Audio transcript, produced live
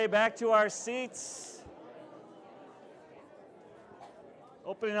Back to our seats.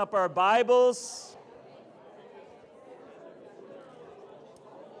 Opening up our Bibles.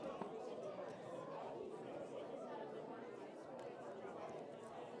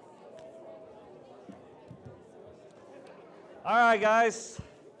 All right, guys.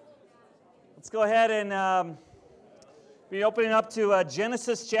 Let's go ahead and be opening up to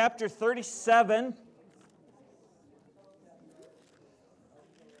Genesis chapter 37.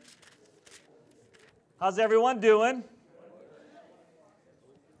 How's everyone doing?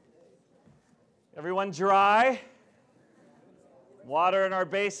 Everyone dry? Water in our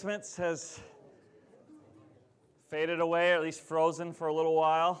basements has faded away, or at least frozen for a little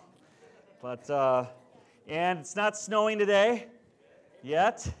while. But and it's not snowing today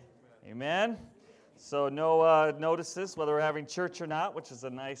yet. Amen. So no notices whether we're having church or not, which is a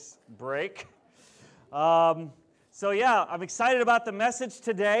nice break. I'm excited about the message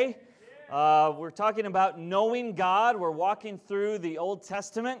today. We're talking about knowing God. We're walking through the Old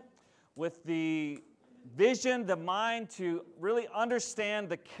Testament with the vision, the mind to really understand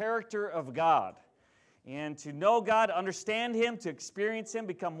the character of God. And to know God, understand Him, to experience Him,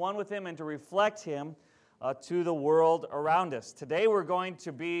 become one with Him, and to reflect Him to the world around us. Today we're going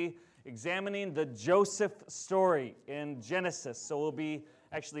to be examining the Joseph story in Genesis. So we'll be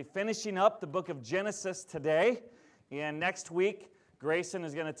actually finishing up the book of Genesis today. And next week, Grayson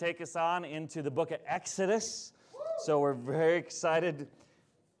is going to take us on into the book of Exodus. So we're very excited.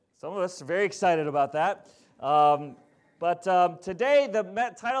 Some of us are very excited about that. But today,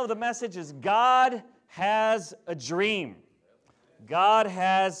 the title of the message is God Has a Dream. God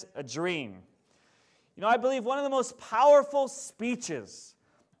has a dream. You know, I believe one of the most powerful speeches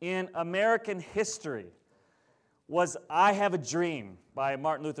in American history was I Have a Dream by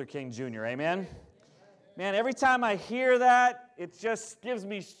Martin Luther King Jr. Amen? Man, every time I hear that, it just gives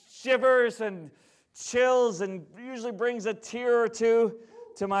me shivers and chills and usually brings a tear or two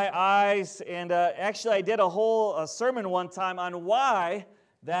to my eyes. And actually, I did a whole sermon one time on why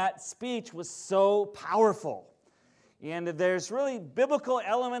that speech was so powerful. And there's really biblical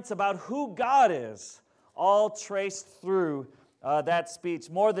elements about who God is, all traced through that speech,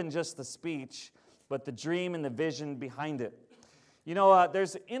 more than just the speech, but the dream and the vision behind it. You know,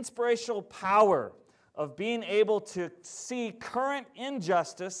 there's inspirational power of being able to see current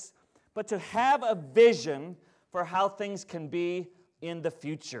injustice, but to have a vision for how things can be in the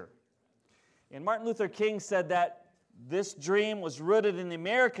future. And Martin Luther King said that this dream was rooted in the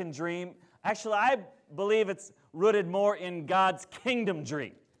American dream. Actually, I believe it's rooted more in God's kingdom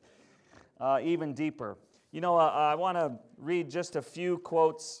dream, even deeper. You know, I want to read just a few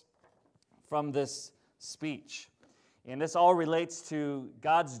quotes from this speech. And this all relates to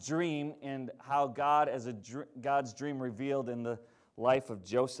God's dream and how God as God's dream revealed in the life of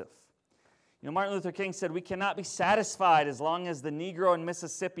Joseph. You know, Martin Luther King said, "We cannot be satisfied as long as the Negro in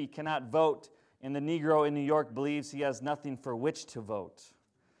Mississippi cannot vote and the Negro in New York believes he has nothing for which to vote.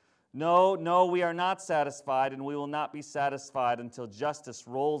 No, we are not satisfied, and we will not be satisfied until justice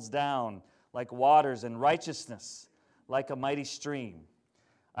rolls down like waters and righteousness like a mighty stream.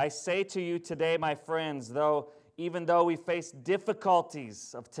 I say to you today, my friends, even though we face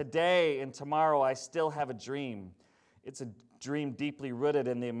difficulties of today and tomorrow, I still have a dream. It's a dream deeply rooted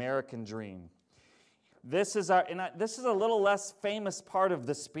in the American dream." This is a little less famous part of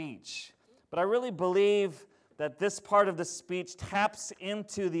the speech, but I really believe that this part of the speech taps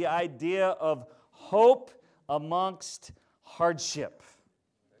into the idea of hope amongst hardship,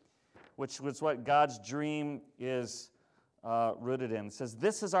 which was what God's dream is rooted in. It says,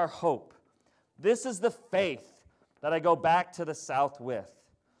 "This is our hope. This is the faith that I go back to the South with.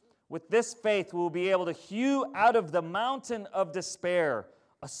 With this faith, we will be able to hew out of the mountain of despair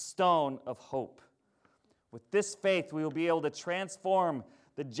a stone of hope. With this faith, we will be able to transform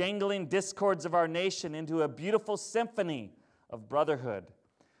the jangling discords of our nation into a beautiful symphony of brotherhood.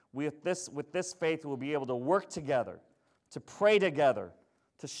 With this faith, we'll be able to work together, to pray together,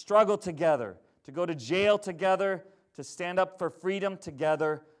 to struggle together, to go to jail together, to stand up for freedom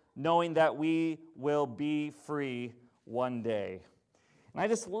together, knowing that we will be free one day." And I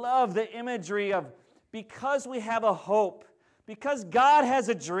just love the imagery of because we have a hope, because God has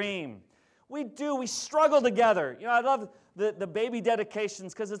a dream, we struggle together. You know, I love the baby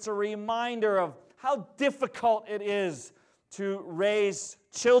dedications because it's a reminder of how difficult it is to raise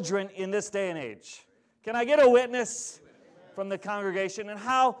children in this day and age. Can I get a witness from the congregation? And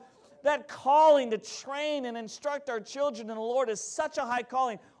how that calling to train and instruct our children in the Lord is such a high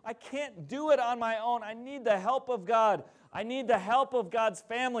calling. I can't do it on my own. I need the help of God. I need the help of God's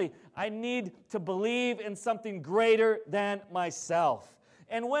family. I need to believe in something greater than myself.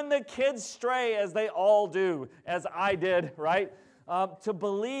 And when the kids stray, as they all do, as I did, right? To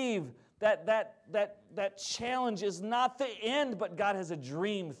believe that challenge is not the end, but God has a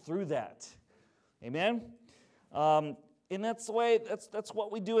dream through that. Amen? And that's the way, that's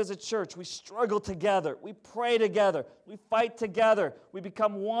what we do as a church. We struggle together. We pray together. We fight together. We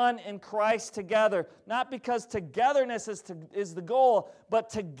become one in Christ together. Not because togetherness is the goal, but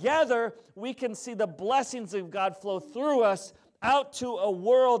together we can see the blessings of God flow through us out to a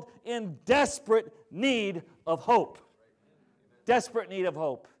world in desperate need of hope. Desperate need of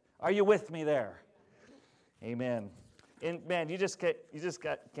hope. Are you with me there? Amen. And man, you just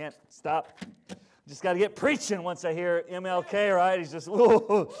can't stop. Just got to get preaching once I hear MLK, right? He's just,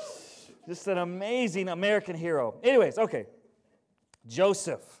 whoa, just an amazing American hero. Anyways, okay.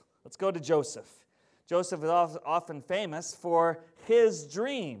 Joseph. Let's go to Joseph. Joseph is often famous for his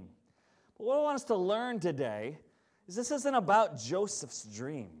dream. But what I want us to learn today is this isn't about Joseph's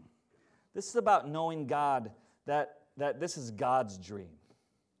dream. This is about knowing God, that this is God's dream.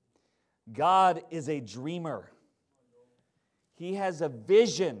 God is a dreamer. He has a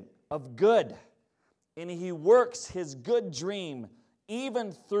vision of good. And He works His good dream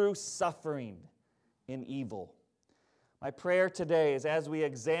even through suffering and evil. My prayer today is as we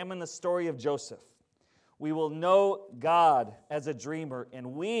examine the story of Joseph, we will know God as a dreamer,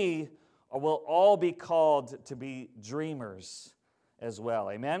 and we will all be called to be dreamers as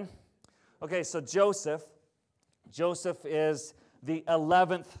well. Amen? Okay, so Joseph is the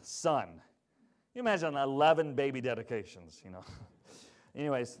 11th son. You imagine 11 baby dedications,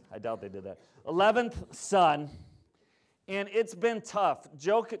 Anyways, I doubt they did that. 11th son, and it's been tough.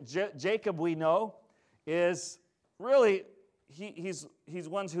 Jacob, we know, is really, he's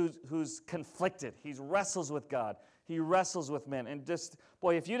one who's conflicted. He wrestles with God. He wrestles with men. And just,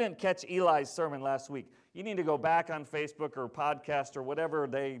 boy, if you didn't catch Eli's sermon last week, you need to go back on Facebook or podcast or whatever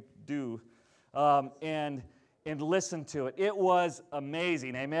they do and listen to it. It was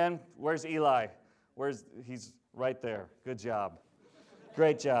amazing. Amen? Where's Eli? He's right there. Good job.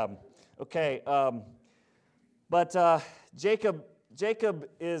 Great job. Okay, but Jacob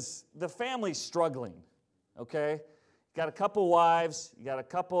is, the family's struggling, okay? Got a couple wives, you got a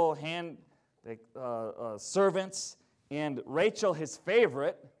couple servants, and Rachel, his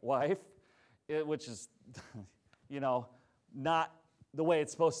favorite wife, which is, not the way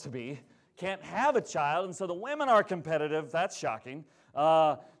it's supposed to be, can't have a child, and so the women are competitive. That's shocking.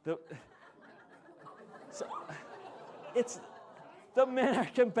 The men are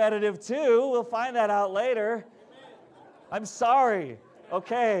competitive too. We'll find that out later. I'm sorry.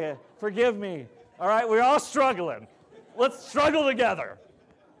 Okay, forgive me. All right, we're all struggling. Let's struggle together.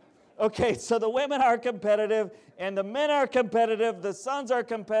 Okay, so the women are competitive, and the men are competitive, the sons are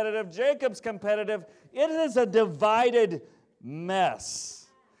competitive, Jacob's competitive. It is a divided mess.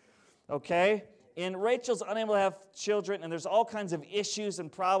 Okay? And Rachel's unable to have children, and there's all kinds of issues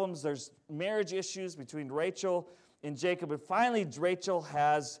and problems. There's marriage issues between Rachel and Jacob. But finally, Rachel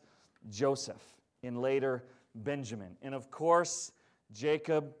has Joseph, and later Benjamin. And of course,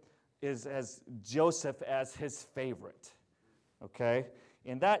 Jacob has Joseph as his favorite. Okay?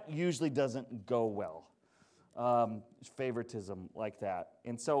 And that usually doesn't go well. Favoritism like that.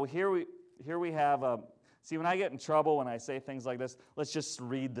 And so here we have, see, when I get in trouble when I say things like this, let's just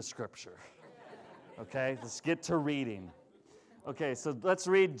read the scripture. Okay? Let's get to reading. Okay, so let's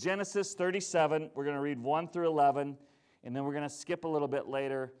read Genesis 37. We're going to read 1 through 11, and then we're going to skip a little bit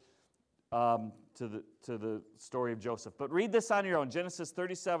later to the story of Joseph. But read this on your own. Genesis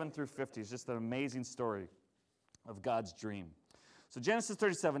 37 through 50 is just an amazing story of God's dream. So Genesis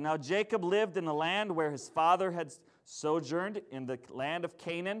 37, now Jacob lived in the land where his father had sojourned, in the land of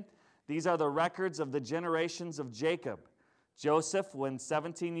Canaan. These are the records of the generations of Jacob. Joseph, when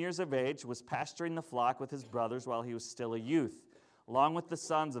 17 years of age, was pasturing the flock with his brothers while he was still a youth, along with the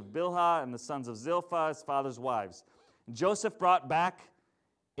sons of Bilhah and the sons of Zilpah, his father's wives. And Joseph brought back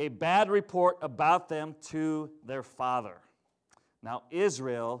a bad report about them to their father. Now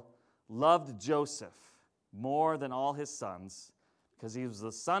Israel loved Joseph more than all his sons, because he was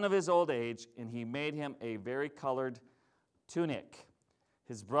the son of his old age, and he made him a varicolored tunic.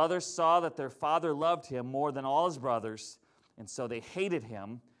 His brothers saw that their father loved him more than all his brothers, and so they hated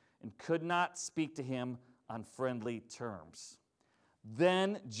him and could not speak to him on friendly terms.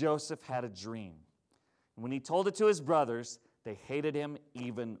 Then Joseph had a dream. And when he told it to his brothers, they hated him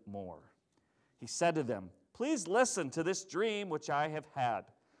even more. He said to them, "Please listen to this dream which I have had.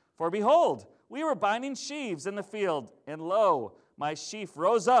 For behold, we were binding sheaves in the field, and lo, my sheaf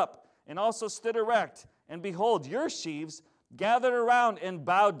rose up and also stood erect. And behold, your sheaves gathered around and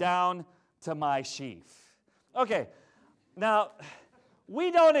bowed down to my sheaf." Okay, now, We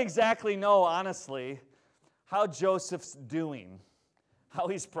don't exactly know, honestly, how Joseph's doing, how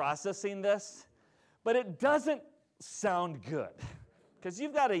he's processing this, but it doesn't sound good. Because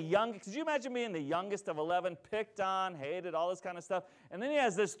you've got could you imagine being the youngest of 11, picked on, hated, all this kind of stuff? And then he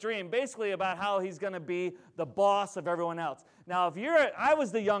has this dream basically about how he's going to be the boss of everyone else. Now, I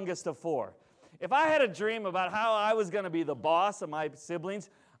was the youngest of 4. If I had a dream about how I was going to be the boss of my siblings,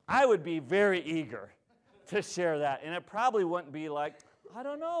 I would be very eager to share that. And it probably wouldn't be like, I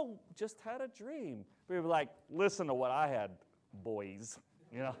don't know, just had a dream. We'd be like, listen to what I had, boys,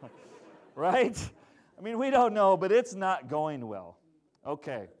 right? I mean, we don't know, but it's not going well.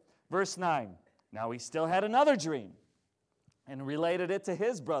 Okay, verse 9. Now he still had another dream and related it to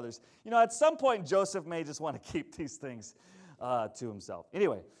his brothers. At some point, Joseph may just want to keep these things to himself.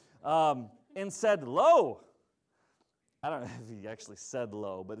 Anyway, and said, Lo, I don't know if he actually said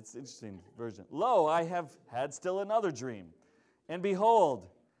lo, but it's an interesting version. Lo, I have had still another dream. And behold,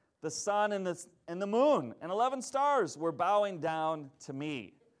 the sun and the moon and 11 stars were bowing down to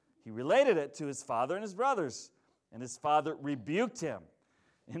me. He related it to his father and his brothers. And his father rebuked him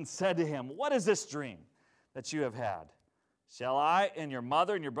and said to him, What is this dream that you have had? Shall I and your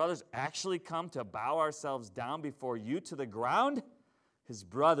mother and your brothers actually come to bow ourselves down before you to the ground? His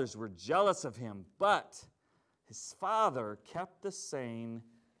brothers were jealous of him, but his father kept the saying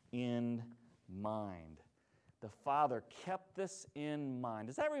in mind. The father kept this in mind.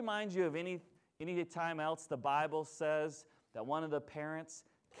 Does that remind you of any time else the Bible says that one of the parents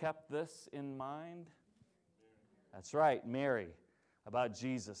kept this in mind? That's right, Mary, about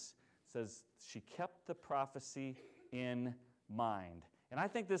Jesus, says she kept the prophecy in mind. And I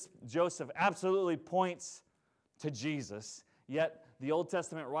think this Joseph absolutely points to Jesus, yet the Old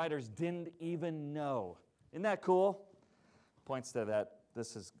Testament writers didn't even know. Isn't that cool? Points to that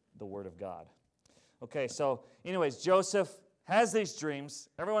this is the Word of God. Okay, so anyways, Joseph has these dreams.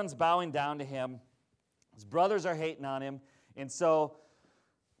 Everyone's bowing down to him. His brothers are hating on him. And so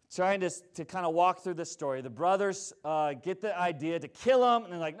trying to kind of walk through this story. The brothers get the idea to kill him,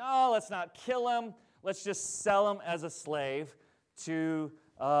 and they're like, no, let's not kill him. Let's just sell him as a slave to,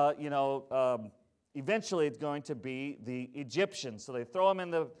 eventually it's going to be the Egyptians. So they throw him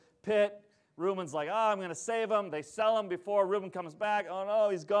in the pit. Reuben's like, I'm going to save him. They sell him before Reuben comes back. Oh, no,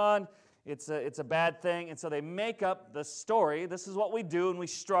 he's gone. It's a bad thing. And so they make up the story. This is what we do, and we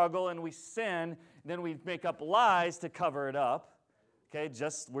struggle, and we sin, and then we make up lies to cover it up. Okay,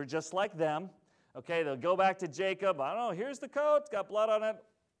 we're just like them. Okay, they'll go back to Jacob. I don't know, here's the coat. It's got blood on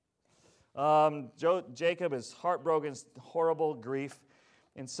it. Jacob is heartbroken, horrible grief.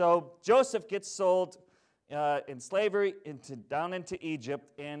 And so Joseph gets sold in slavery down into Egypt,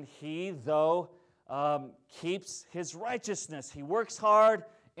 and he, though, keeps his righteousness. He works hard,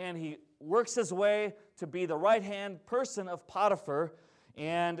 and he works his way to be the right-hand person of Potiphar,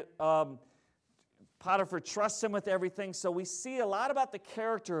 and Potiphar trusts him with everything. So we see a lot about the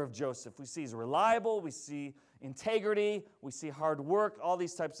character of Joseph. We see he's reliable, we see integrity, we see hard work, all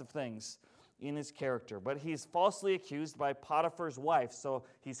these types of things in his character. But he's falsely accused by Potiphar's wife. So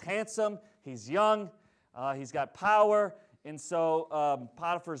he's handsome, he's young, he's got power, and so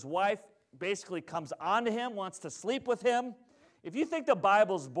Potiphar's wife basically comes onto him, wants to sleep with him. If you think the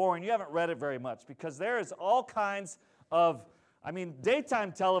Bible's boring, you haven't read it very much, because there is all kinds of,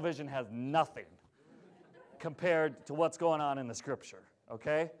 daytime television has nothing compared to what's going on in the Scripture,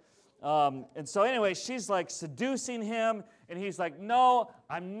 okay? And so anyway, she's like seducing him, and he's like, no,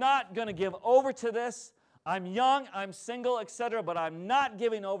 I'm not going to give over to this. I'm young, I'm single, etc., but I'm not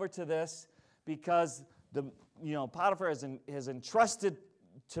giving over to this because Potiphar has entrusted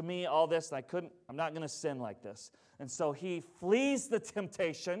to me all this, and I'm not going to sin like this. And so he flees the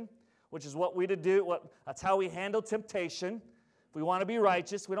temptation, which is what we do. That's how we handle temptation. If we want to be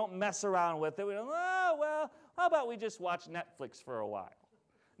righteous, we don't mess around with it. We don't, how about we just watch Netflix for a while?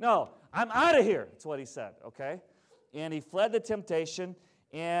 No, I'm out of here. That's what he said, okay? And he fled the temptation,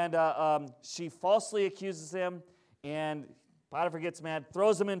 and she falsely accuses him, and Potiphar gets mad,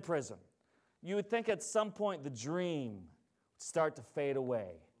 throws him in prison. You would think at some point the dream would start to fade away,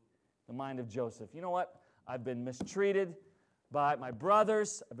 the mind of Joseph. You know what? I've been mistreated by my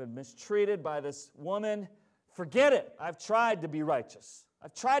brothers. I've been mistreated by this woman. Forget it. I've tried to be righteous.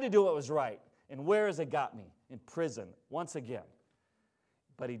 I've tried to do what was right. And where has it got me? In prison, once again.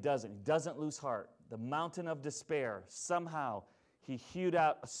 But he doesn't. He doesn't lose heart. The mountain of despair, somehow he hewed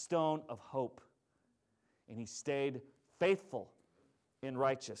out a stone of hope. And he stayed faithful and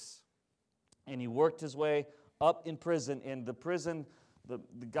righteous. And he worked his way up in prison. And the prison, the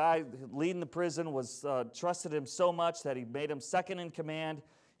guy leading the prison was trusted him so much that he made him second in command.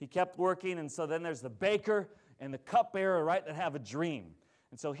 He kept working, and so then there's the baker and the cupbearer, right, that have a dream.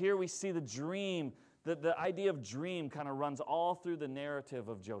 And so here we see the dream, the idea of dream kind of runs all through the narrative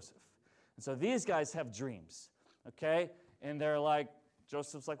of Joseph. And so these guys have dreams, okay? And they're like,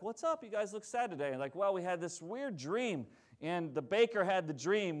 Joseph's like, what's up? You guys look sad today. And like, well, we had this weird dream. And the baker had the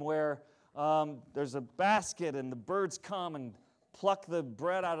dream where there's a basket and the birds come and pluck the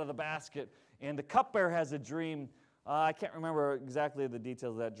bread out of the basket. And the cupbearer has a dream. I can't remember exactly the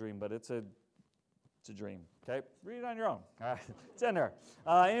details of that dream, but it's a dream, okay? Read it on your own. All right, it's in there.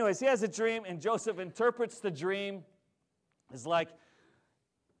 Anyways, he has a dream, and Joseph interprets the dream. It's like,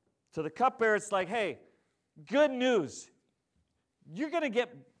 to the cupbearer, it's like, hey, good news. You're going to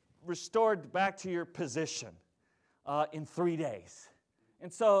get restored back to your position in 3 days.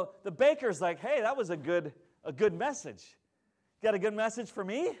 And so the baker's like, hey, that was a good message. You got a good message for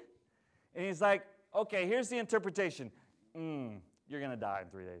me? And he's like, okay, here's the interpretation. You're going to die in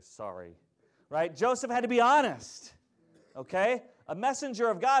 3 days. Sorry. Right? Joseph had to be honest. Okay? A messenger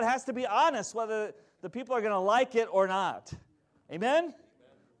of God has to be honest whether the people are going to like it or not. Amen? Amen?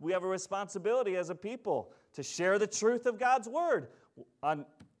 We have a responsibility as a people to share the truth of God's word.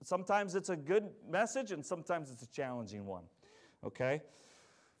 Sometimes it's a good message and sometimes it's a challenging one. Okay?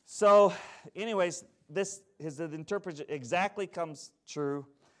 So, anyways, his interpretation exactly comes true.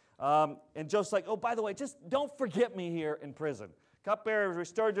 And Joseph's like, oh, by the way, just don't forget me here in prison. Cupbearer is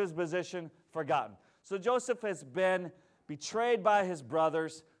restored to his position, forgotten. So Joseph has been betrayed by his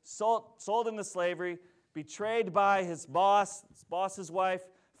brothers, sold into slavery, betrayed by his boss's wife,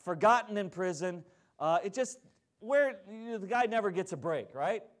 forgotten in prison. The guy never gets a break,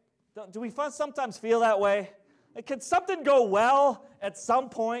 right? Do we sometimes feel that way? Can something go well at some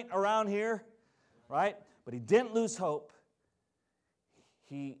point around here, right? But he didn't lose hope.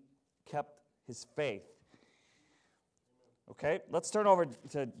 He kept his faith. Okay, let's turn over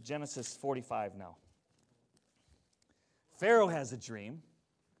to Genesis 45 now. Pharaoh has a dream,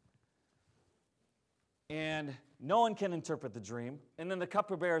 and no one can interpret the dream. And then the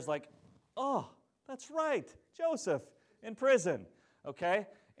cupbearer is like, oh, that's right, Joseph in prison, okay?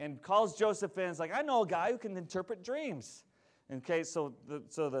 And calls Joseph in. It's like, I know a guy who can interpret dreams. Okay, so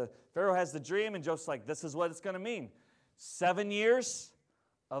the Pharaoh has the dream, and Joseph's like, this is what it's going to mean. 7 years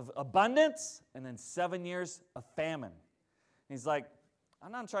of abundance, and then 7 years of famine. And he's like,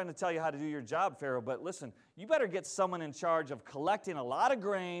 I'm not trying to tell you how to do your job, Pharaoh, but listen, you better get someone in charge of collecting a lot of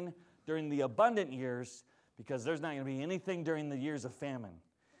grain during the abundant years, because there's not going to be anything during the years of famine.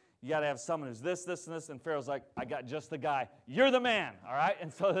 You got to have someone who's this, and this. And Pharaoh's like, I got just the guy. You're the man, all right?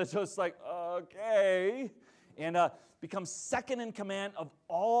 And so it's just like, okay. And becomes second in command of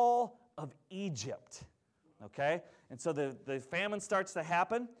all of Egypt, okay? And so the famine starts to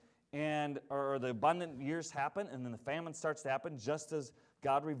happen, or the abundant years happen, and then the famine starts to happen just as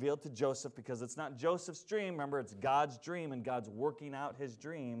God revealed to Joseph, because it's not Joseph's dream. Remember, it's God's dream, and God's working out his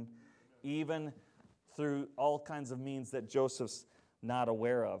dream even through all kinds of means that Joseph's not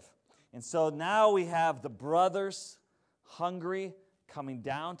aware of. And so now we have the brothers hungry coming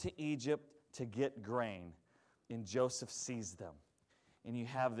down to Egypt to get grain, and Joseph sees them. And you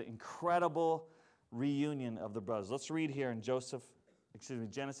have the incredible reunion of the brothers. Let's read here in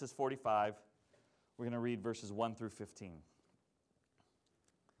Genesis 45. We're going to read verses 1 through 15.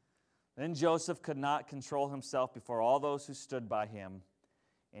 Then Joseph could not control himself before all those who stood by him,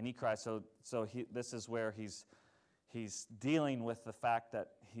 and he cried. This is where he's dealing with the fact that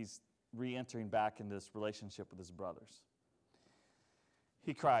he's re-entering back into this relationship with his brothers.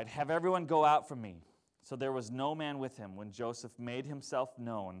 He cried, have everyone go out from me. So there was no man with him when Joseph made himself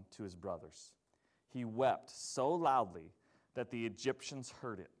known to his brothers. He wept so loudly that the Egyptians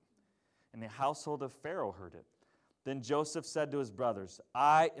heard it, and the household of Pharaoh heard it. Then Joseph said to his brothers,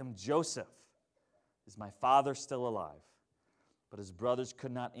 I am Joseph. Is my father still alive? But his brothers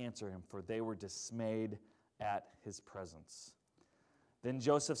could not answer him, for they were dismayed at his presence. Then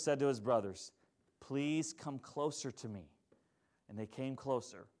Joseph said to his brothers, please come closer to me. And they came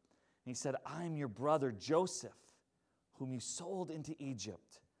closer. And he said, I am your brother Joseph, whom you sold into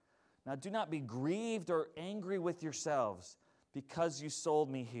Egypt. Now do not be grieved or angry with yourselves because you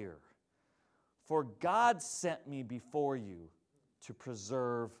sold me here. For God sent me before you to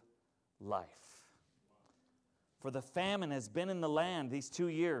preserve life. For the famine has been in the land these 2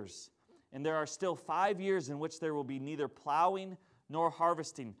 years, and there are still 5 years in which there will be neither plowing nor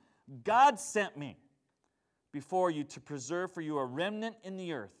harvesting. God sent me before you to preserve for you a remnant in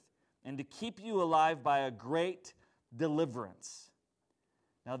the earth, and to keep you alive by a great deliverance.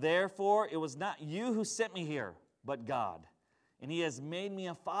 Now therefore, it was not you who sent me here, but God. And he has made me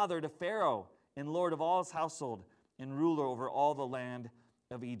a father to Pharaoh, and lord of all his household, and ruler over all the land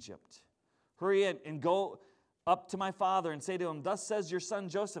of Egypt. Hurry and go up to my father and say to him, thus says your son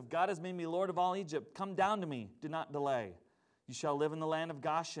Joseph, God has made me Lord of all Egypt. Come down to me, do not delay. You shall live in the land of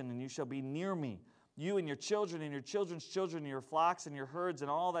Goshen, and you shall be near me, you and your children and your children's children, and your flocks and your herds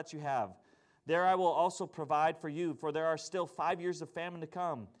and all that you have. There I will also provide for you, for there are still 5 years of famine to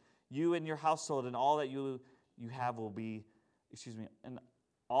come. You and your household and all that you have will be, and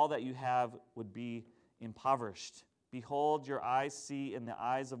all that you have would be impoverished. Behold, your eyes see, and the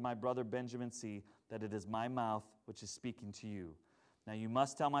eyes of my brother Benjamin see, that it is my mouth which is speaking to you. Now you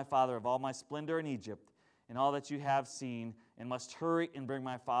must tell my father of all my splendor in Egypt, and all that you have seen, and must hurry and bring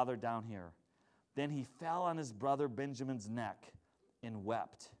my father down here. Then he fell on his brother Benjamin's neck and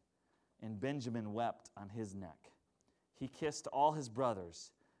wept, and Benjamin wept on his neck. He kissed all his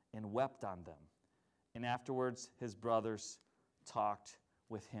brothers and wept on them. And afterwards his brothers talked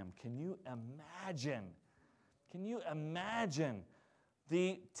with him. Can you imagine? Can you imagine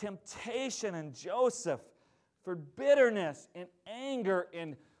the temptation in Joseph for bitterness and anger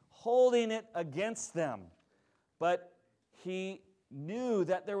and holding it against them? But he knew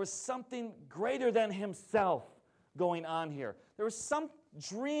that there was something greater than himself going on here. There was some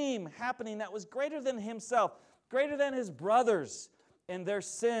dream happening that was greater than himself, greater than his brothers and their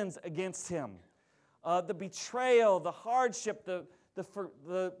sins against him. The betrayal, the hardship, the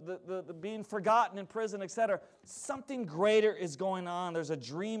being forgotten in prison, etc. Something greater is going on. There's a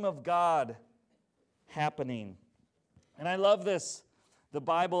dream of God happening. And I love this. The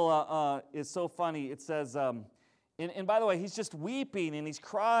Bible is so funny. It says, and by the way, he's just weeping and he's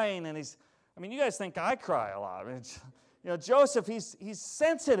crying and you guys think I cry a lot. Joseph, he's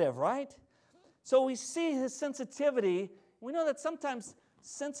sensitive, right? So we see his sensitivity. We know that sometimes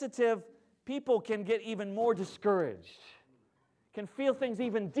sensitive people can get even more discouraged, can feel things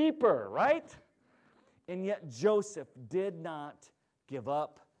even deeper, right? And yet Joseph did not give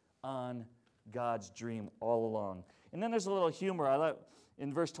up on God's dream all along. And then there's a little humor. I love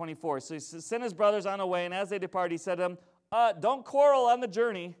in verse 24. So he sent his brothers on the way, and as they departed, he said to them, don't quarrel on the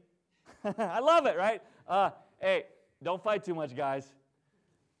journey. I love it, right? Hey, don't fight too much, guys.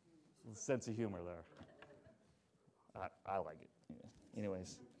 Sense of humor there. I like it.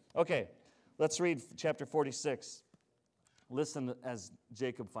 Anyways. Okay, let's read chapter 46. Listen as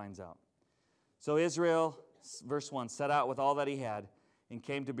Jacob finds out. So Israel, verse 1, set out with all that he had and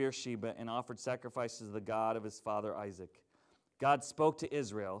came to Beersheba and offered sacrifices to the God of his father Isaac. God spoke to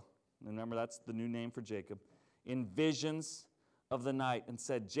Israel, remember that's the new name for Jacob, in visions of the night and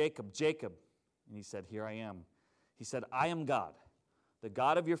said, Jacob, Jacob. And he said, here I am. He said, I am God, the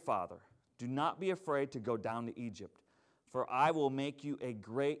God of your father. Do not be afraid to go down to Egypt, for I will make you a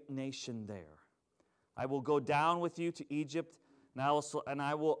great nation there. I will go down with you to Egypt, and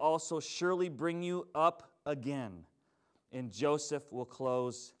I will also surely bring you up again, and Joseph will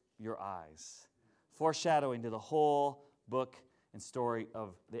close your eyes. Foreshadowing to the whole book and story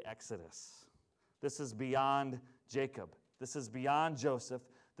of the Exodus. This is beyond Jacob. This is beyond Joseph.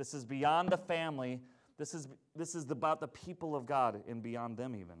 This is beyond the family. This is about the people of God and beyond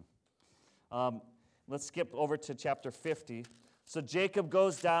them even. Let's skip over to chapter 50. So Jacob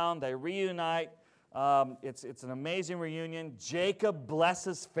goes down. They reunite. It's an amazing reunion. Jacob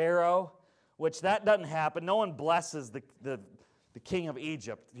blesses Pharaoh, which that doesn't happen. No one blesses the king of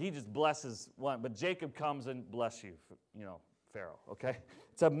Egypt. He just blesses one. But Jacob comes and bless you, Pharaoh, okay?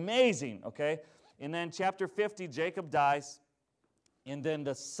 It's amazing, okay? And then chapter 50, Jacob dies. And then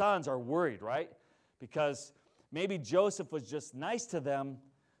the sons are worried, right? Because maybe Joseph was just nice to them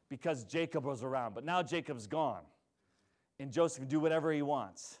because Jacob was around. But now Jacob's gone. And Joseph can do whatever he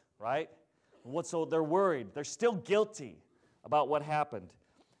wants, right? So they're worried. They're still guilty about what happened.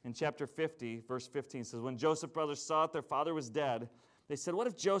 In chapter 50, verse 15 says, when Joseph's brothers saw that their father was dead, they said, what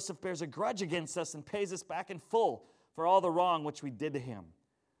if Joseph bears a grudge against us and pays us back in full for all the wrong which we did to him?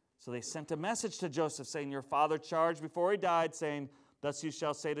 So they sent a message to Joseph saying, your father charged before he died, saying, thus you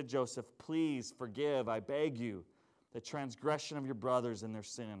shall say to Joseph, please forgive, I beg you, the transgression of your brothers and their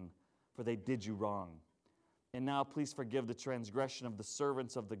sin, for they did you wrong. And now please forgive the transgression of the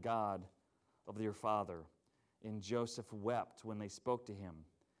servants of the God of your father. And Joseph wept when they spoke to him.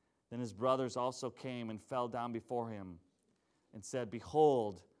 Then his brothers also came and fell down before him and said,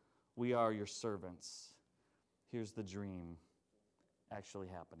 behold, we are your servants. Here's the dream actually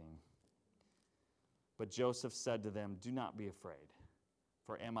happening. But Joseph said to them, do not be afraid,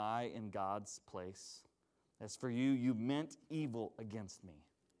 for am I in God's place? As for you, you meant evil against me.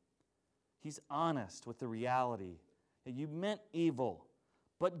 He's honest with the reality that you meant evil,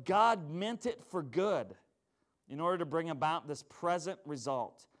 but God meant it for good in order to bring about this present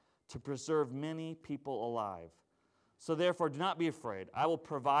result, to preserve many people alive. So therefore, do not be afraid. I will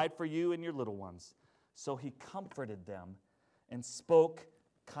provide for you and your little ones. So he comforted them and spoke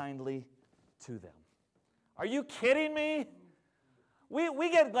kindly to them. Are you kidding me?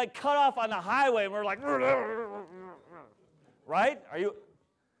 We get like cut off on the highway and we're like, right? Are you?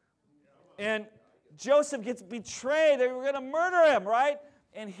 And Joseph gets betrayed. They were going to murder him, right?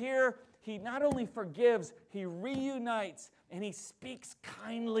 And here he not only forgives, he reunites and he speaks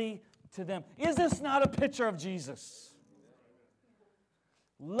kindly to them. Is this not a picture of Jesus?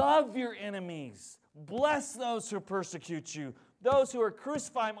 Love your enemies. Bless those who persecute you. Those who are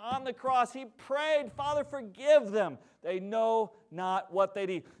crucified on the cross, he prayed, Father, forgive them. They know not what they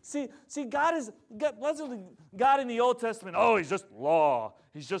do. See, God in the Old Testament, oh, he's just law.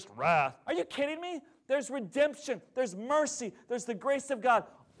 He's just wrath. Are you kidding me? There's redemption. There's mercy. There's the grace of God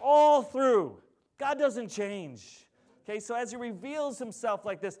all through. God doesn't change. Okay, so as he reveals himself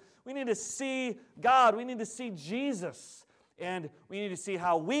like this, we need to see God. We need to see Jesus. And we need to see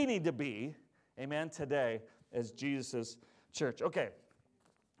how we need to be, amen, today as Jesus' church. Okay,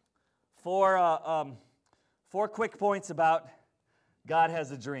 four quick points about God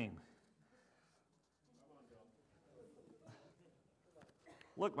has a dream.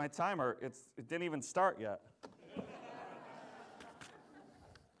 Look, my timer, it didn't even start yet.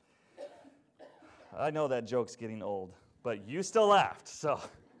 I know that joke's getting old, but you still laughed, so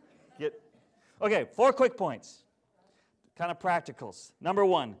Okay, 4 quick points, kind of practicals. Number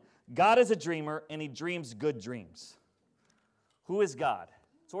 1, God is a dreamer, and he dreams good dreams. Who is God?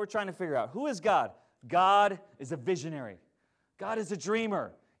 So we're trying to figure out, who is God? God is a visionary. God is a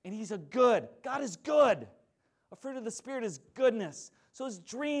dreamer, and he's God is good. A fruit of the Spirit is goodness. So his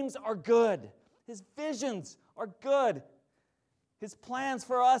dreams are good. His visions are good. His plans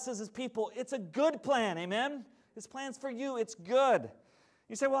for us as his people, it's a good plan, amen? His plans for you, it's good.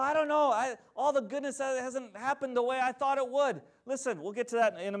 You say, well, I don't know. All the goodness hasn't happened the way I thought it would. Listen, we'll get to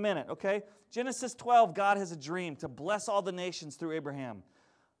that in a minute, okay? Genesis 12, God has a dream to bless all the nations through Abraham,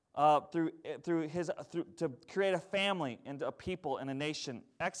 to create a family and a people and a nation.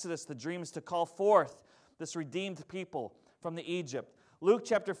 Exodus, the dream is to call forth this redeemed people from the Egypt. Luke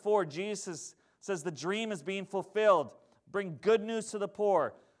chapter 4, Jesus says the dream is being fulfilled. Bring good news to the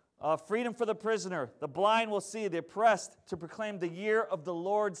poor. Freedom for the prisoner. The blind will see, the oppressed, to proclaim the year of the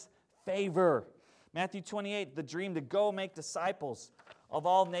Lord's favor. Matthew 28, the dream to go make disciples of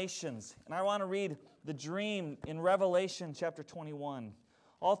all nations. And I want to read the dream in Revelation chapter 21.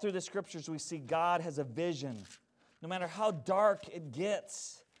 All through the scriptures we see God has a vision. No matter how dark it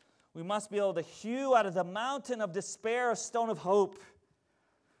gets, we must be able to hew out of the mountain of despair a stone of hope,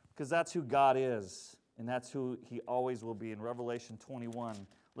 because that's who God is, and that's who he always will be. In Revelation 21,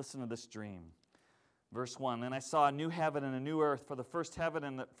 listen to this dream. Verse 1, "Then I saw a new heaven and a new earth, for the first heaven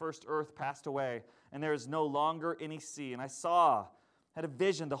and the first earth passed away, and there is no longer any sea. And I had a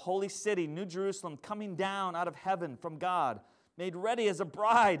vision, the holy city, New Jerusalem, coming down out of heaven from God, made ready as a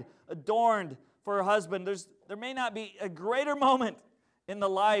bride, adorned for her husband." There may not be a greater moment in the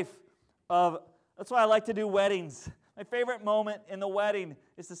life of, that's why I like to do weddings. My favorite moment in the wedding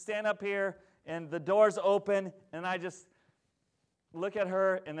is to stand up here and the doors open and I just look at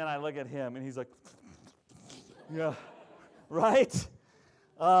her and then I look at him and he's like, yeah, right?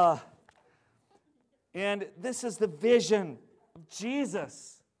 And this is the vision of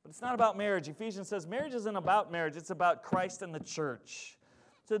Jesus. But it's not about marriage. Ephesians says marriage isn't about marriage. It's about Christ and the church.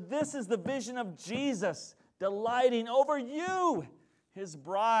 So this is the vision of Jesus delighting over you, his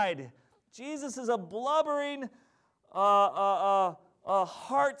bride. Jesus is a blubbering,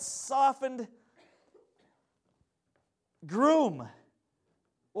 heart-softened groom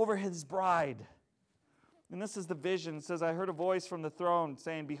over his bride. And this is the vision. It says, "I heard a voice from the throne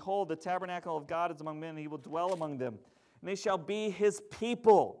saying, 'Behold, the tabernacle of God is among men, and he will dwell among them. And they shall be his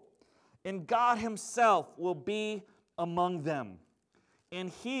people. And God himself will be among them. And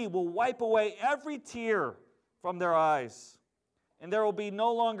he will wipe away every tear from their eyes. And there will be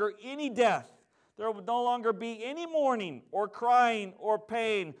no longer any death. There will no longer be any mourning or crying or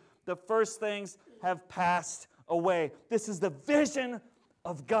pain. The first things have passed away.'" This is the vision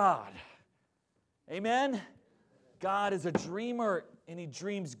of God. Amen? God is a dreamer, and he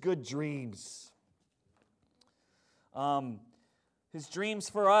dreams good dreams. His dreams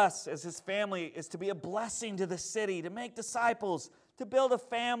for us as his family is to be a blessing to the city, to make disciples, to build a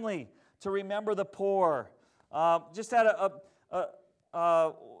family, to remember the poor. Just had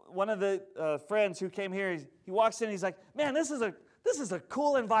one of the friends who came here, he walks in, he's like, "Man, this is a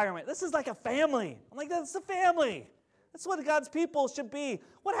cool environment. This is like a family." I'm like, "That's a family. That's what God's people should be."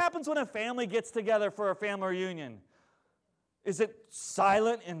 What happens when a family gets together for a family reunion? Is it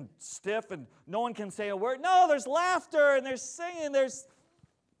silent and stiff and no one can say a word? No, there's laughter and there's singing.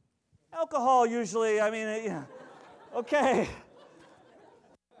 Alcohol usually, okay.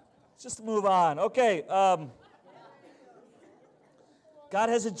 Just move on. Okay. God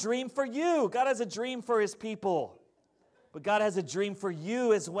has a dream for you. God has a dream for his people. But God has a dream for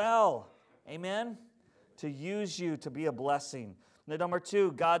you as well. Amen? To use you to be a blessing. And number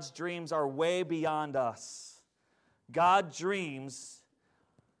 2, God's dreams are way beyond us. God's dreams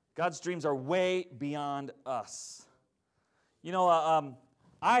are way beyond us.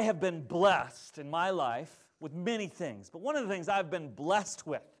 I have been blessed in my life with many things. But one of the things I've been blessed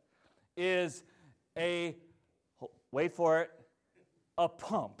with is wait for it, a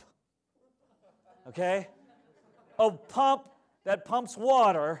pump. Okay? A pump that pumps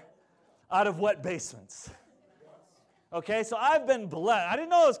water out of wet basements. Okay, so I've been blessed. I didn't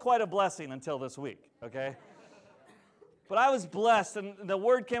know it was quite a blessing until this week, okay? But I was blessed, and the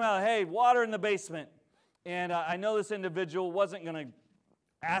word came out, hey, water in the basement. And I know this individual wasn't going to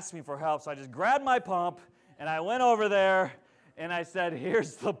ask me for help, so I just grabbed my pump, and I went over there, and I said,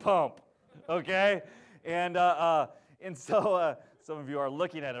 here's the pump, okay? And so some of you are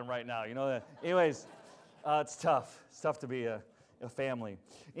looking at him right now, you know that. Anyways, it's tough. It's tough to be a family.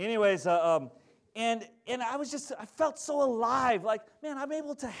 Anyways, and I felt so alive. Like, man, I'm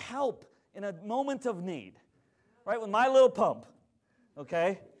able to help in a moment of need, right? With my little pump,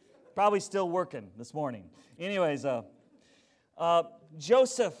 okay? Probably still working this morning. Anyways,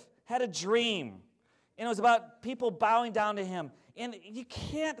 Joseph had a dream, and it was about people bowing down to him. And you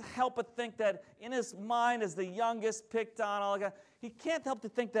can't help but think that in his mind, as the youngest, picked on, all that, he can't help to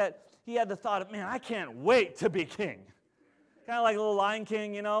think that he had the thought of, man, I can't wait to be king. Kind of like a little Lion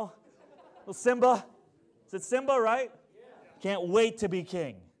King, you know? Little Simba. Is it Simba, right? Yeah. Can't wait to be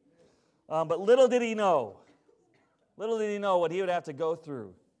king. But little did he know what he would have to go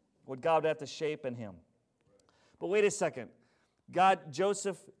through, what God would have to shape in him. But wait a second.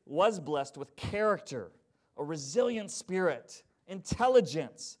 Joseph was blessed with character, a resilient spirit,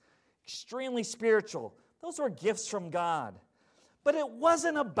 intelligence, extremely spiritual. Those were gifts from God. But it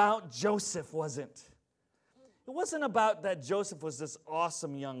wasn't about Joseph, was it? It wasn't about that Joseph was this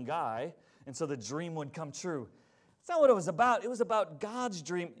awesome young guy, and so the dream would come true. That's not what it was about. It was about God's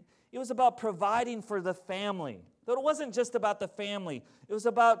dream. It was about providing for the family. But it wasn't just about the family. It was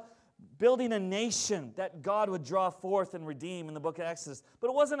about building a nation that God would draw forth and redeem in the book of Exodus. But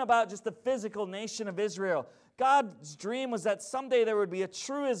it wasn't about just the physical nation of Israel. God's dream was that someday there would be a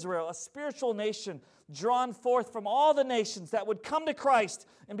true Israel, a spiritual nation drawn forth from all the nations that would come to Christ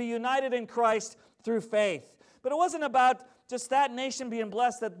and be united in Christ through faith. But it wasn't about just that nation being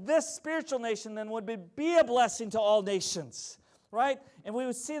blessed, that this spiritual nation then would be a blessing to all nations, right? And we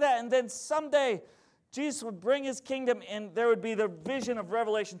would see that, and then someday Jesus would bring his kingdom, and there would be the vision of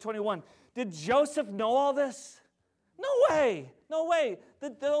Revelation 21. Did Joseph know all this? No way. No way.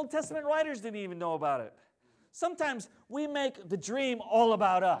 The Old Testament writers didn't even know about it. Sometimes we make the dream all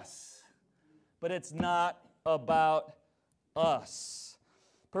about us, but it's not about us.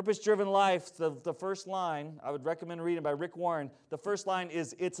 Purpose-driven life, the first line, I would recommend reading by Rick Warren. The first line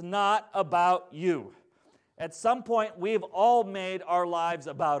is, it's not about you. At some point, we've all made our lives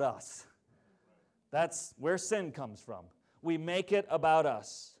about us. That's where sin comes from. We make it about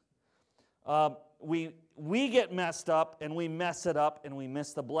us. We get messed up, and we mess it up, and we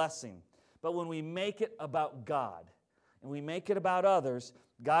miss the blessing. But when we make it about God, and we make it about others,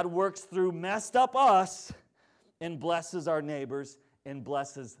 God works through messed up us and blesses our neighbors and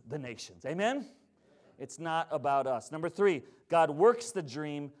blesses the nations. Amen? It's not about us. Number 3, God works the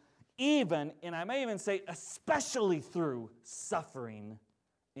dream even, and I may even say especially through suffering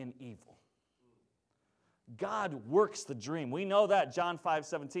and evil. God works the dream. We know that. John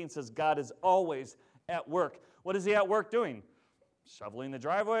 5:17 says God is always at work. What is he at work doing? Shoveling the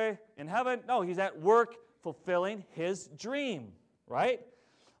driveway in heaven? No, he's at work fulfilling his dream, right?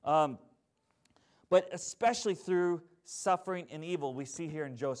 But especially through suffering and evil we see here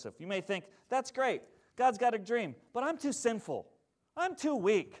in Joseph. You may think, that's great. God's got a dream. But I'm too sinful. I'm too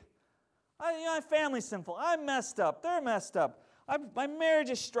weak. My family's sinful. I'm messed up. They're messed up. My marriage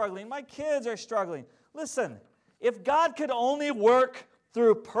is struggling. My kids are struggling. Listen, if God could only work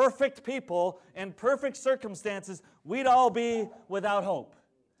through perfect people and perfect circumstances, we'd all be without hope.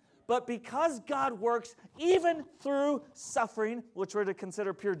 But because God works even through suffering, which we're to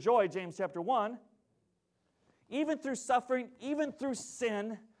consider pure joy, James chapter 1, even through suffering, even through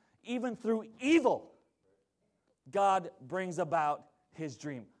sin, even through evil, God brings about his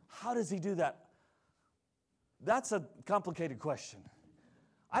dream. How does he do that? That's a complicated question.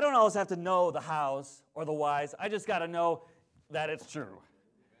 I don't always have to know the hows or the whys. I just got to know that it's true.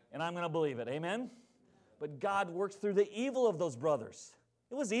 And I'm going to believe it. Amen? But God works through the evil of those brothers.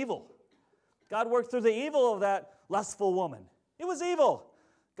 It was evil. God worked through the evil of that lustful woman. It was evil.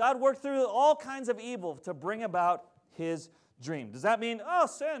 God worked through all kinds of evil to bring about his dream. Does that mean, oh,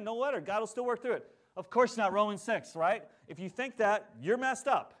 sin, no matter, God will still work through it? Of course not, Romans 6, right? If you think that, you're messed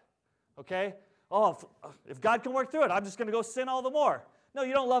up, okay? Oh, if God can work through it, I'm just going to go sin all the more. No,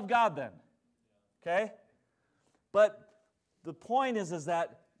 you don't love God then, okay? But the point is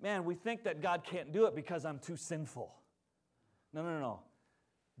that, man, we think that God can't do it because I'm too sinful. No.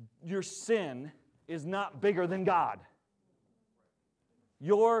 Your sin is not bigger than God.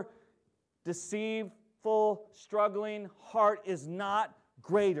 Your deceitful, struggling heart is not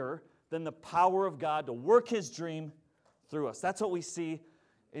greater than the power of God to work his dream through us. That's what we see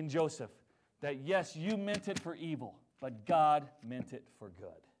in Joseph. That yes, you meant it for evil, but God meant it for good.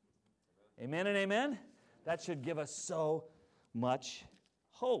 Amen and amen? That should give us so much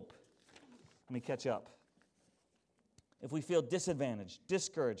hope. Let me catch up. If we feel disadvantaged,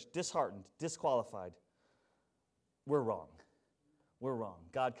 discouraged, disheartened, disqualified, we're wrong. We're wrong.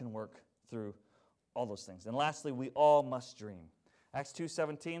 God can work through all those things. And lastly, we all must dream. Acts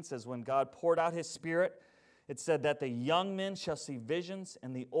 2:17 says, when God poured out his Spirit, it said that the young men shall see visions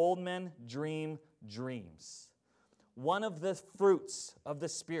and the old men dream dreams. One of the fruits of the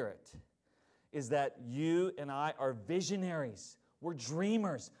Spirit is that you and I are visionaries. We're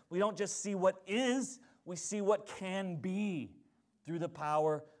dreamers. We don't just see what is, we see what can be through the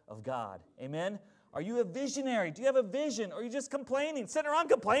power of God. Amen? Are you a visionary? Do you have a vision? Or are you just complaining, sitting around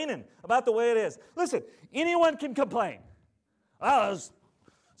complaining about the way it is? Listen, anyone can complain. Oh, those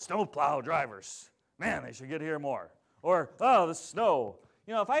snowplow drivers. Man, they should get here more. Or, oh, the snow.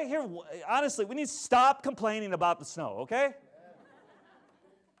 You know, if I hear, honestly, we need to stop complaining about the snow, okay?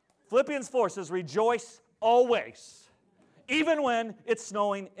 Philippians 4 says, rejoice always, even when it's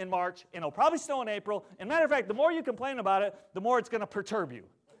snowing in March, and it'll probably snow in April. And matter of fact, the more you complain about it, the more it's going to perturb you.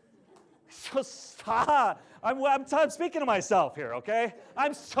 So stop. I'm speaking to myself here, okay?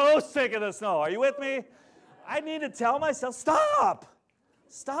 I'm so sick of the snow. Are you with me? I need to tell myself, stop.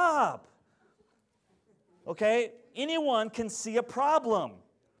 Stop. Okay? Anyone can see a problem.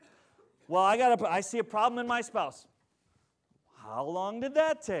 Well, I see a problem in my spouse. How long did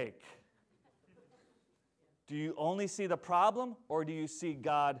that take? Do you only see the problem, or do you see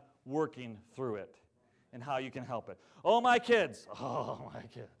God working through it and how you can help it? Oh, my kids. Oh, my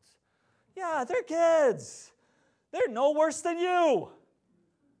kids. Yeah, they're kids. They're no worse than you.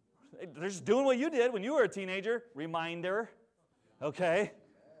 They're just doing what you did when you were a teenager. Reminder. Okay?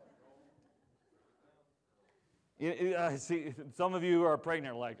 See, some of you are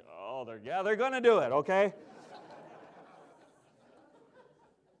pregnant like, oh, they're going to do it, okay?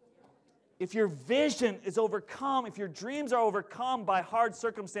 If your vision is overcome, if your dreams are overcome by hard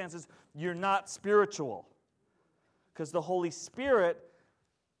circumstances, you're not spiritual. Because the Holy Spirit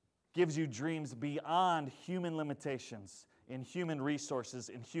gives you dreams beyond human limitations and human resources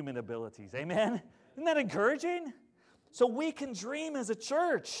and human abilities. Amen? Isn't that encouraging? So we can dream as a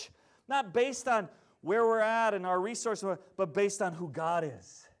church, not based on where we're at and our resources, but based on who God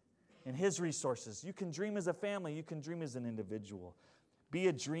is and his resources. You can dream as a family. You can dream as an individual. Be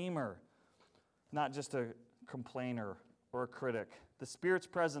a dreamer, not just a complainer or a critic. The Spirit's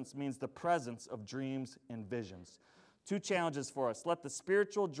presence means the presence of dreams and visions. 2 challenges for us. Let the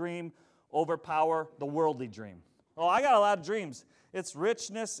spiritual dream overpower the worldly dream. Oh, I got a lot of dreams. It's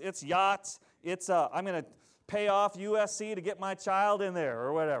richness, it's yachts, it's I'm going to pay off USC to get my child in there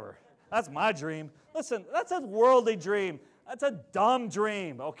or whatever. That's my dream. Listen, that's a worldly dream. That's a dumb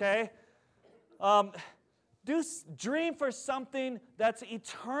dream, okay? Dream for something that's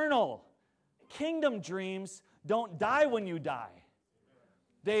eternal. Kingdom dreams don't die when you die.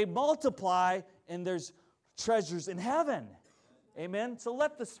 They multiply, and there's treasures in heaven. Amen? So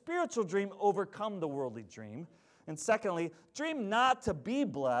let the spiritual dream overcome the worldly dream. And secondly, dream not to be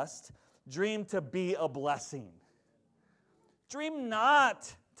blessed, dream to be a blessing. Dream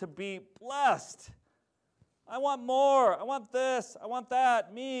not to be blessed. I want more. I want this. I want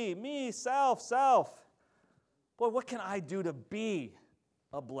that. Me, self. Boy, what can I do to be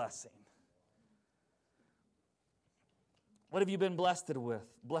a blessing? What have you been blessed with?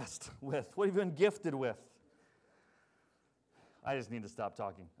 What have you been gifted with? I just need to stop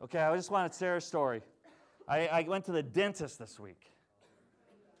talking. Okay, I just wanted to share a story. I went to the dentist this week.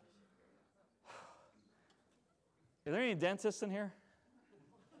 Are there any dentists in here?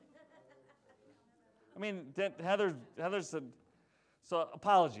 I mean, Heather's so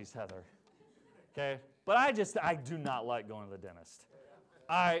apologies, Heather. Okay? But I do not like going to the dentist.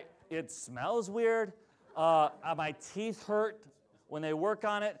 It smells weird. My teeth hurt when they work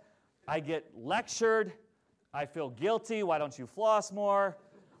on it. I get lectured. I feel guilty. Why don't you floss more?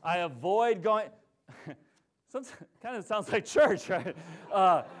 I avoid going. Kind of sounds like church, right?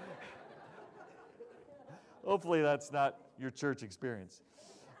 Hopefully that's not your church experience.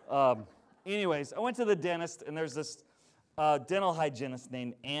 Anyways, I went to the dentist, and there's this dental hygienist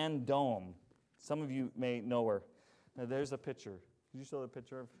named Ann Dome. Some of you may know her. Now, there's a picture. Did you show the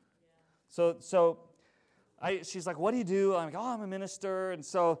picture of? Yeah. So she's like, what do you do? I'm like, oh, I'm a minister. And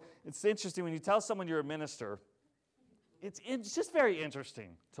so it's interesting when you tell someone you're a minister, it's just very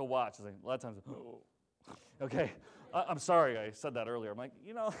interesting to watch. Like, a lot of times, okay, I'm sorry I said that earlier. I'm like,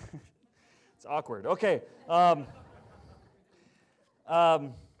 it's awkward. Okay. But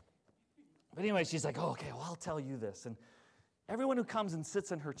anyway, she's like, oh, okay, well, I'll tell you this. And everyone who comes and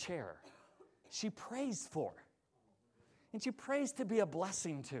sits in her chair, she prays for. And she prays to be a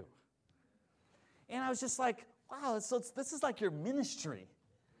blessing to. And I was just like, wow, this is like your ministry.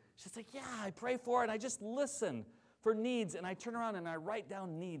 She's like, yeah, I pray for it. And I just listen for needs. And I turn around and I write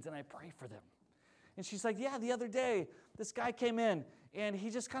down needs and I pray for them. And she's like, yeah, the other day, this guy came in and he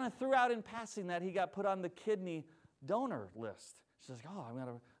just kind of threw out in passing that he got put on the kidney donor list. She's like, oh, I'm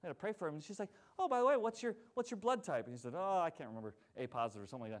gonna pray for him. And she's like, oh, by the way, what's your blood type? And he said, oh, I can't remember, A positive or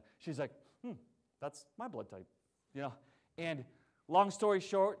something like that. She's like, that's my blood type, And long story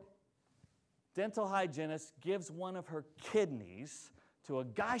short, dental hygienist gives one of her kidneys to a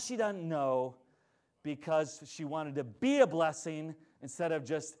guy she doesn't know because she wanted to be a blessing instead of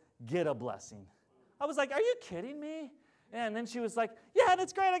just get a blessing. I was like, are you kidding me? And then she was like, yeah,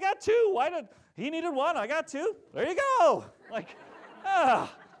 that's great. I got two. He needed one. I got two. There you go. Like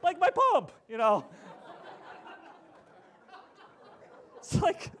my pump, It's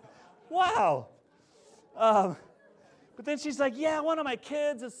like, wow. But then she's like, yeah, one of my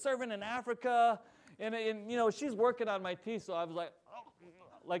kids is serving in Africa, and she's working on my teeth. So I was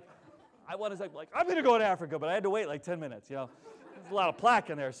like, I want to say, I'm going to go to Africa, but I had to wait like 10 minutes, There's a lot of plaque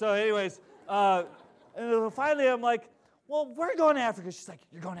in there. So anyways, and finally I'm like, well, we're going to Africa. She's like,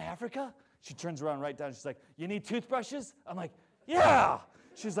 you're going to Africa? She turns around right down. She's like, you need toothbrushes? I'm like, yeah.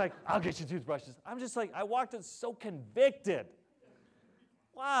 She's like, I'll get you toothbrushes. I'm just like, I walked in so convicted.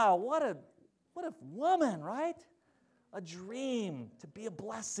 Wow, what a woman, right? A dream to be a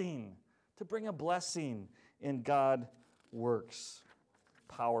blessing, to bring a blessing, and God works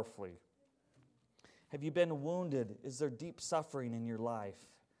powerfully. Have you been wounded? Is there deep suffering in your life?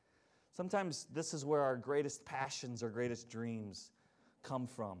 Sometimes this is where our greatest passions, our greatest dreams come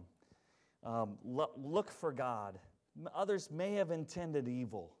from. Look for God. Others may have intended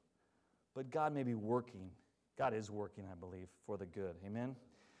evil, but God may be working. God is working, I believe, for the good. Amen?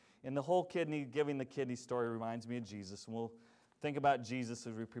 And the whole giving the kidney story reminds me of Jesus. And we'll think about Jesus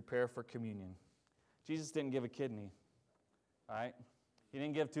as we prepare for communion. Jesus didn't give a kidney, all right? He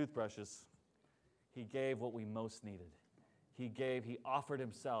didn't give toothbrushes. He gave what we most needed. He offered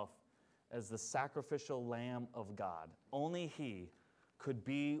himself as the sacrificial Lamb of God. Only he could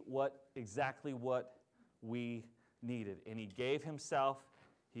be exactly what we needed. And he gave himself,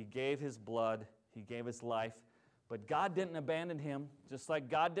 he gave his blood, he gave his life. But God didn't abandon him, just like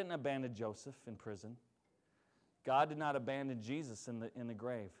God didn't abandon Joseph in prison. God did not abandon Jesus in the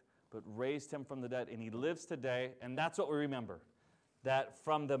grave, but raised him from the dead. And he lives today, and that's what we remember. That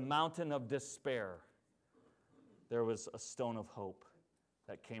from the mountain of despair, there was a stone of hope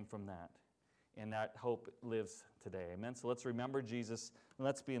that came from that. And that hope lives today. Amen? So let's remember Jesus, and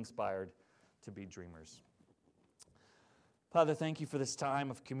let's be inspired to be dreamers. Father, thank you for this time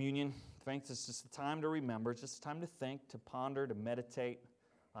of communion. Thanks, it's just a time to remember. It's just a time to think, to ponder, to meditate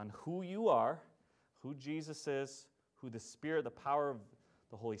on who you are, who Jesus is, who the Spirit, the power of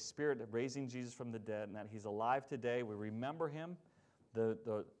the Holy Spirit raising Jesus from the dead, and that he's alive today. We remember him,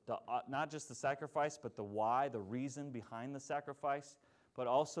 not just the sacrifice, but the why, the reason behind the sacrifice, but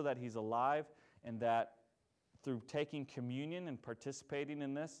also that he's alive, and that through taking communion and participating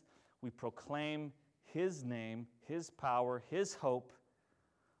in this, we proclaim his name, his power, his hope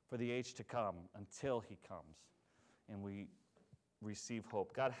for the age to come until he comes and we receive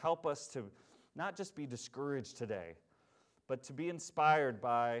hope. God, help us to not just be discouraged today, but to be inspired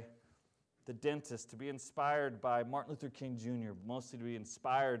by the dentist, to be inspired by Martin Luther King Jr., mostly to be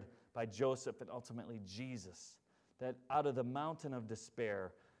inspired by Joseph and ultimately Jesus, that out of the mountain of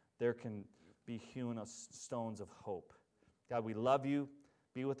despair, there can be hewn stones of hope. God, we love you.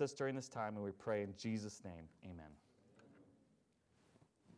 Be with us during this time, and we pray in Jesus' name. Amen.